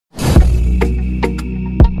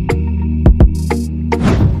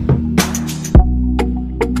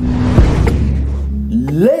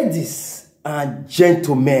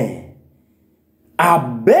gentlemen, I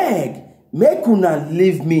beg, make una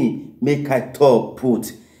leave me, make I talk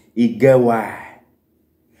put. E get why.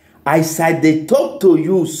 I said they talk to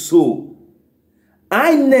you so.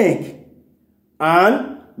 Inec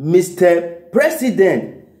and Mr.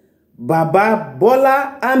 President Baba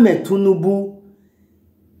Bola Ahmed Tinubu,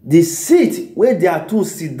 the seat where they are two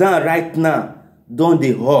sit down right now, don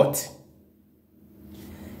dey hot.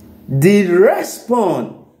 The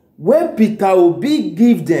response where Peter Obi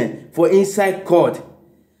give them for inside court,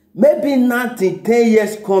 maybe not in 10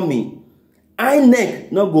 years coming,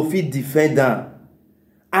 Inec no go fit defend them.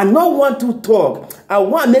 I no want to talk. I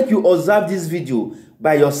want make you observe this video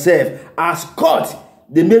by yourself. As court,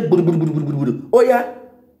 they make oh yeah,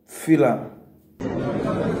 feel am.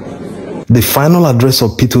 The final address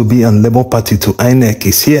of P2B and Labour Party to Inec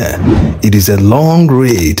is here. It is a long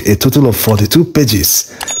read, a total of 42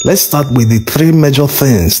 pages. Let's start with the three major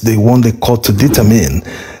things they want the court to determine.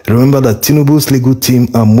 Remember that Tinubu's legal team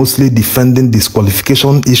are mostly defending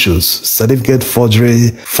disqualification issues, certificate forgery,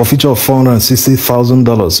 forfeiture of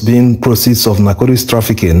 $460,000 being proceeds of narcotics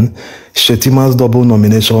trafficking, Shettima's double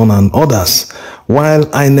nomination and others, while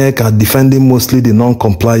Inec are defending mostly the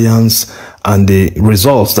non-compliance and the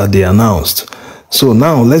results that they announced. So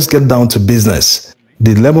now let's get down to business.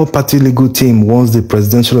 The Labour Party legal team wants the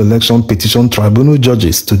presidential election petition tribunal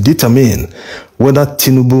judges to determine whether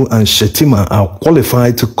Tinubu and Shettima are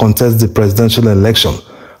qualified to contest the presidential election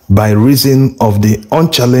by reason of the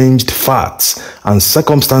unchallenged facts and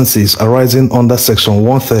circumstances arising under Section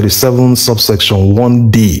 137, subsection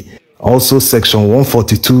 1D, also Section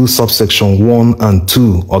 142, subsection 1 and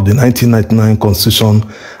 2 of the 1999 Constitution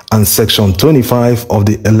and Section 25 of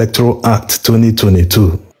the Electoral Act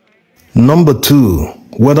 2022. Number 2,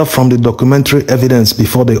 whether from the documentary evidence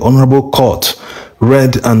before the Honorable Court,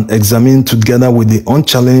 read and examined together with the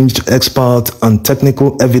unchallenged expert and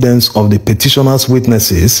technical evidence of the petitioner's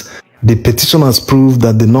witnesses, the petitioners proved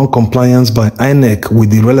that the non-compliance by Inec with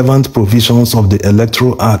the relevant provisions of the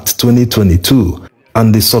Electoral Act 2022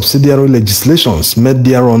 and the subsidiary legislations made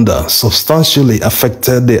thereunder substantially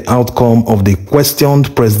affected the outcome of the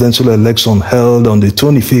questioned presidential election held on the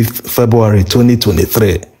 25th February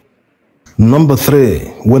 2023. Number 3,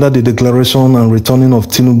 whether the declaration and returning of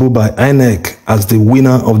Tinubu by Inec as the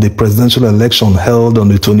winner of the presidential election held on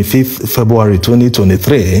the 25th February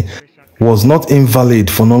 2023 was not invalid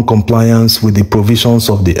for non-compliance with the provisions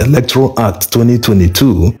of the Electoral Act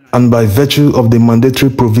 2022 and by virtue of the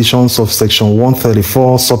mandatory provisions of Section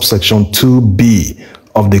 134, subsection 2B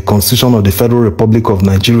of the Constitution of the Federal Republic of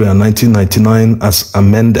Nigeria 1999 as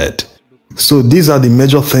amended. So these are the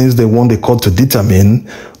major things they want the court to determine,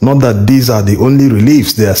 not that these are the only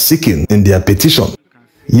reliefs they are seeking in their petition.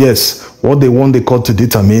 Yes, what they want the court to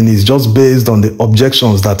determine is just based on the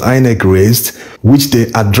objections that INEC raised, which they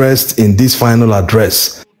addressed in this final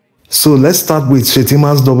address. So let's start with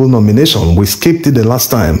Shettima's double nomination. We skipped it the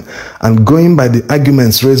last time, and going by the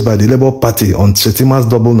arguments raised by the Labour Party on Shettima's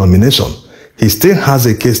double nomination, he still has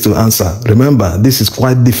a case to answer. Remember, this is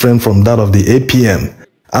quite different from that of the APM.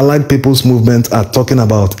 Allied People's Movement are talking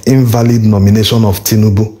about invalid nomination of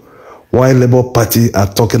Tinubu, while Labour Party are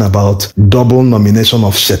talking about double nomination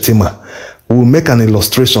of Shettima. We'll make an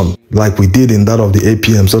illustration like we did in that of the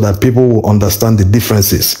APM so that people will understand the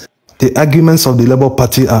differences. The arguments of the Labour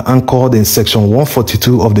Party are anchored in Section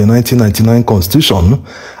 142 of the 1999 Constitution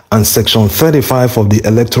and Section 35 of the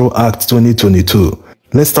Electoral Act 2022.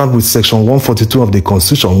 Let's start with Section 142 of the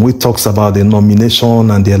Constitution, which talks about the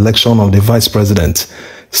nomination and the election of the Vice President.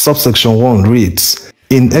 Subsection 1 reads,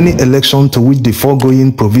 "In any election to which the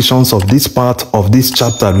foregoing provisions of this part of this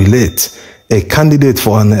chapter relate, a candidate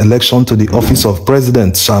for an election to the office of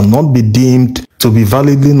President shall not be deemed to be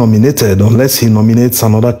validly nominated unless he nominates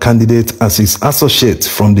another candidate as his associate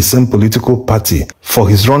from the same political party for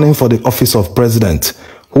his running for the office of President,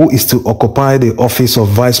 who is to occupy the office of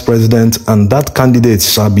Vice President, and that candidate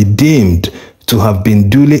shall be deemed to have been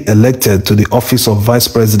duly elected to the office of Vice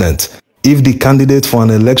President, if the candidate for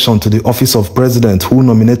an election to the office of President who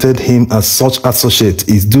nominated him as such associate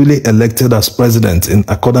is duly elected as President in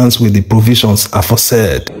accordance with the provisions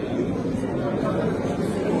aforesaid."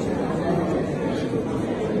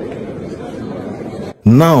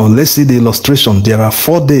 Now let's see the illustration. There are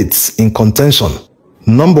 4 dates in contention.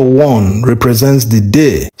 Number 1 represents the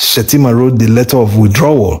day Shettima wrote the letter of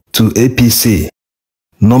withdrawal to APC.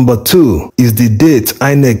 Number 2 is the date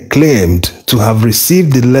INEC claimed to have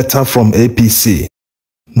received the letter from APC.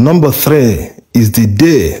 Number 3 is the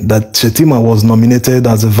day that Shettima was nominated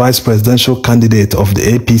as a vice presidential candidate of the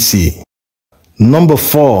APC. Number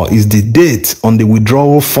 4 is the date on the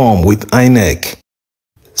withdrawal form with INEC.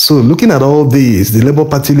 So looking at all these, the Labour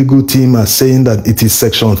Party legal team are saying that it is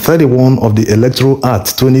Section 31 of the Electoral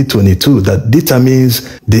Act 2022 that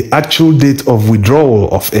determines the actual date of withdrawal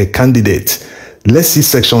of a candidate. Let's see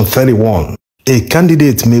Section 31. A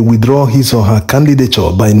candidate may withdraw his or her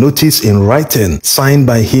candidature by notice in writing, signed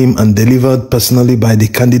by him and delivered personally by the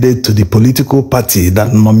candidate to the political party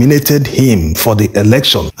that nominated him for the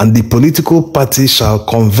election, and the political party shall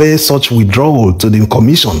convey such withdrawal to the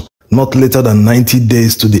commission not later than 90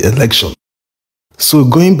 days to the election. So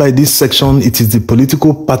going by this section, it is the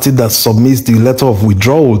political party that submits the letter of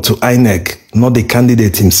withdrawal to INEC, not the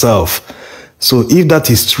candidate himself. So if that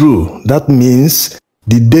is true, that means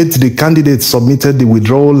the date the candidate submitted the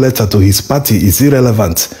withdrawal letter to his party is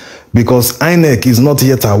irrelevant because INEC is not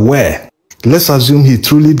yet aware. Let's assume he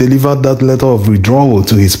truly delivered that letter of withdrawal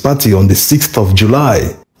to his party on the 6th of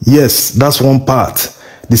July. Yes, that's one part.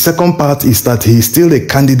 The second part is that he is still a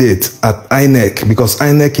candidate at INEC because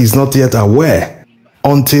INEC is not yet aware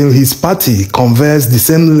until his party conveys the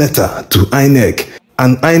same letter to INEC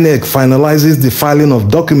and INEC finalizes the filing of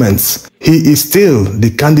documents. He is still the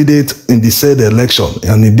candidate in the said election,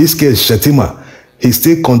 and in this case, Shettima, he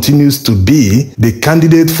still continues to be the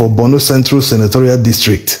candidate for Borno Central Senatorial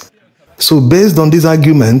District. So based on these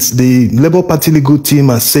arguments, the Labour Party legal team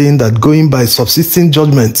are saying that going by subsisting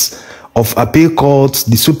judgments of appeal court,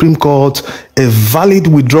 the Supreme Court, a valid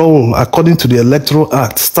withdrawal according to the Electoral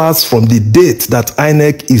Act starts from the date that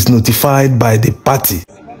INEC is notified by the party.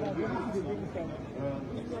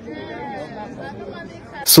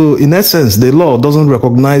 So in essence, the law doesn't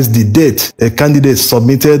recognize the date a candidate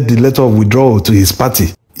submitted the letter of withdrawal to his party.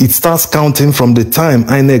 It starts counting from the time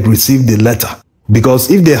INEC received the letter.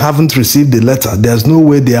 Because if they haven't received the letter, there's no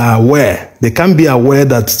way they are aware. They can't be aware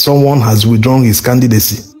that someone has withdrawn his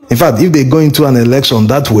candidacy. In fact, if they go into an election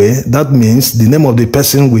that way, that means the name of the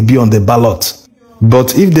person will be on the ballot.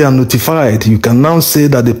 But if they are notified, you can now say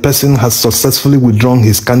that the person has successfully withdrawn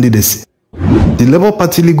his candidacy. The Labour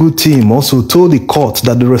Party legal team also told the court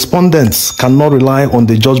that the respondents cannot rely on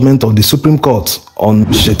the judgment of the Supreme Court on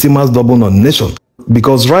Shettima's double nomination,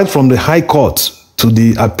 because right from the High Court to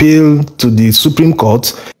the appeal to the Supreme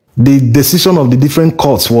Court, the decision of the different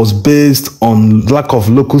courts was based on lack of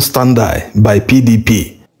local standard by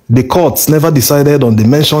PDP. The courts never decided on the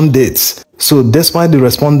mentioned dates. So despite the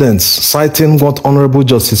respondents citing what Honorable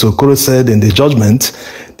Justice Okoro said in the judgment,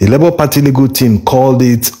 the Labour Party legal team called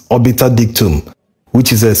it obiter dictum,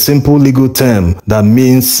 which is a simple legal term that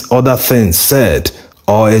means other things said,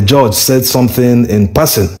 or a judge said something in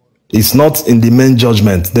passing. It's not in the main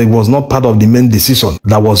judgment. They was not part of the main decision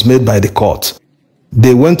that was made by the court.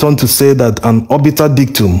 They went on to say that an obiter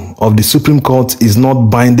dictum of the Supreme Court is not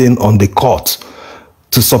binding on the court.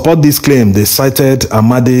 To support this claim, they cited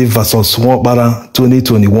Amadi versus Nwokpara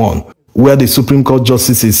 2021, where the Supreme Court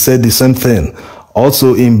justices said the same thing.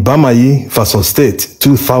 Also in Bamayi versus State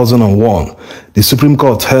 2001, the Supreme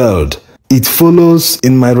Court held, "It follows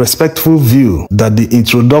in my respectful view that the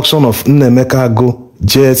introduction of Nnemeka Ago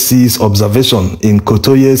JSC's observation in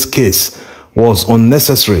Kotoye's case was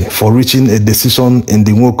unnecessary for reaching a decision in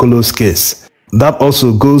the Nwokolo's case. That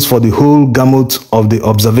also goes for the whole gamut of the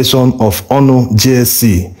observation of Ono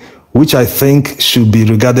JSC, which I think should be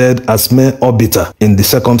regarded as mere obiter in the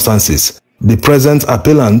circumstances. The present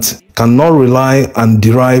appellant cannot rely and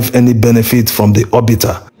derive any benefit from the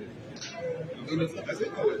obiter."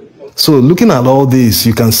 So looking at all this,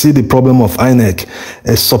 you can see the problem of INEC,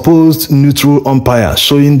 a supposed neutral umpire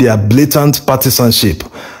showing their blatant partisanship.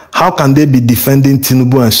 How can they be defending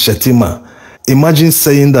Tinubu and Shettima? Imagine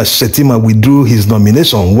saying that Shettima withdrew his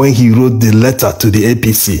nomination when he wrote the letter to the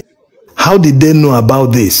APC. How did they know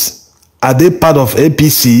about this? Are they part of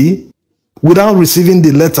APC? Without receiving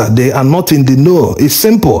the letter, they are not in the know. It's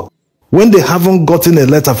simple. When they haven't gotten a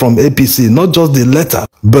letter from APC, not just the letter,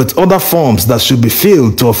 but other forms that should be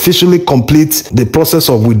filled to officially complete the process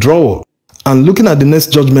of withdrawal. And looking at the next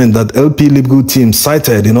judgment that LP legal team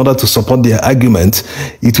cited in order to support their argument,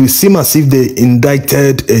 it will seem as if they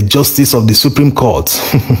indicted a justice of the Supreme Court.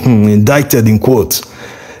 Indicted in quotes.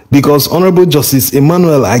 Because Honorable Justice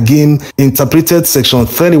Emmanuel Agim interpreted Section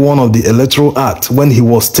 31 of the Electoral Act when he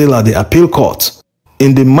was still at the appeal court.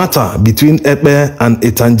 In the matter between Ekpe and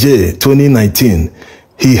Etanje 2019,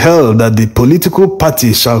 he held that the political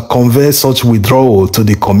party shall convey such withdrawal to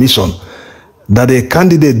the commission, that a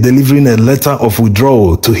candidate delivering a letter of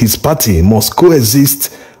withdrawal to his party must coexist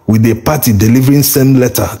with the party delivering same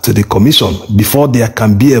letter to the commission before there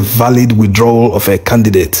can be a valid withdrawal of a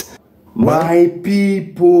candidate. My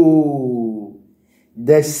people,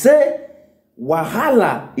 they say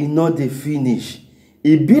wahala is not the finish.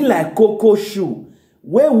 It be like cocoa shoe,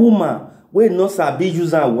 where woman wey no sabi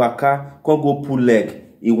use am waka come go pull leg,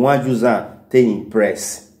 e wan use am take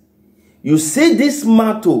impress. You see this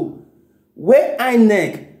matter wey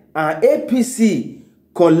INEC and APC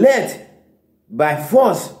collect by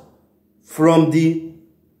force from the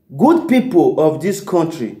good people of this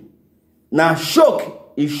country, na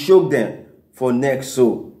shock e shock them for neck.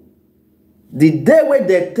 So the day wey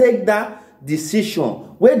they take that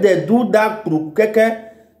decision, wey they do that prukeke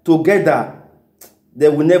together, they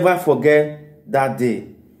will never forget that day.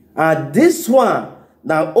 And this one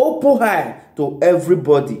now open eye to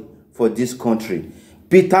everybody for this country.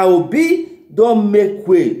 Peter Obi don't make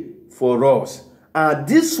way for us, and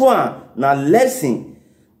this one now lesson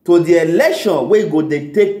to the election wey go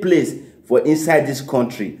dey take place for inside this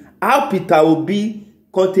country. How Peter Obi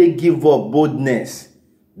can't give up boldness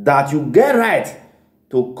that you get right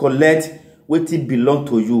to collect wetin belong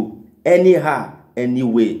to you anyhow,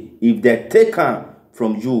 anyway, if they take am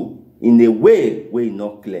from you in a way wey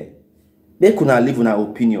not clear. Make una leave una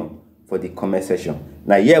opinion for the comment section.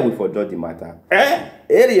 Now here we forget the matter.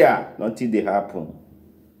 Area nothing dey happen.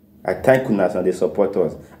 I thank una and the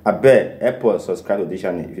supporters. Abeg help us subscribe to this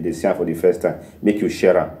channel if you dey see am for the first time. Make you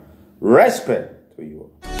share am. Respect.